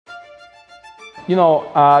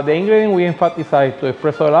The ingredient we emphasize to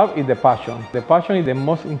Espressolab is the passion. The passion is the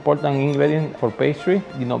most important ingredient for pastry,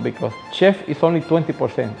 because chef is only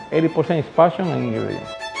 20%. 80% is passion and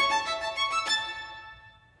ingredients.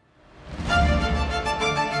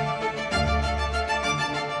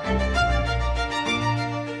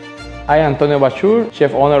 I am Antonio Bachour,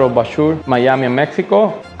 chef owner of Bachour, Miami and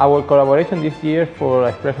Mexico. Our collaboration this year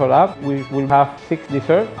for Espressolab, we will have 6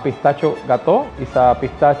 desserts. Pistachio gâteau is a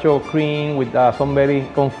pistachio cream with some very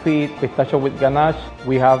confit, pistachio with ganache.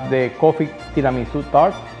 We have the coffee tiramisu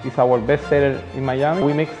tart. It's our best seller in Miami.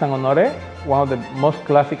 We make San Honore, one of the most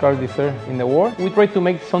classical desserts in the world. We try to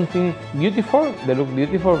make something beautiful. They look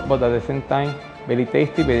beautiful, but at the same time, very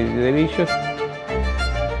tasty, very delicious.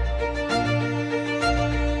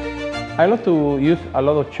 I love to use a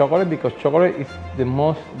lot of chocolate because chocolate is the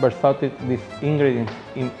most versatile ingredient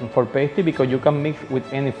for pastry because you can mix with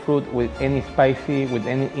any fruit, with any spicy, with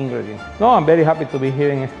any ingredient. No, I'm very happy to be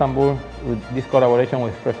here in Istanbul with this collaboration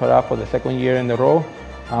with Espressolab for the 2nd year in a row.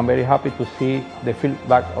 I'm very happy to see the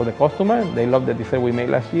feedback of the customer. They love the dessert we made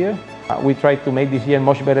last year. We try to make this year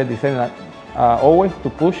much better dessert than always to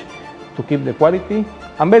push, to keep the quality.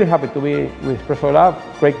 I'm very happy to be with Espressolab,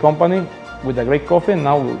 great company, with a great coffee and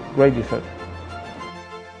now with great dessert.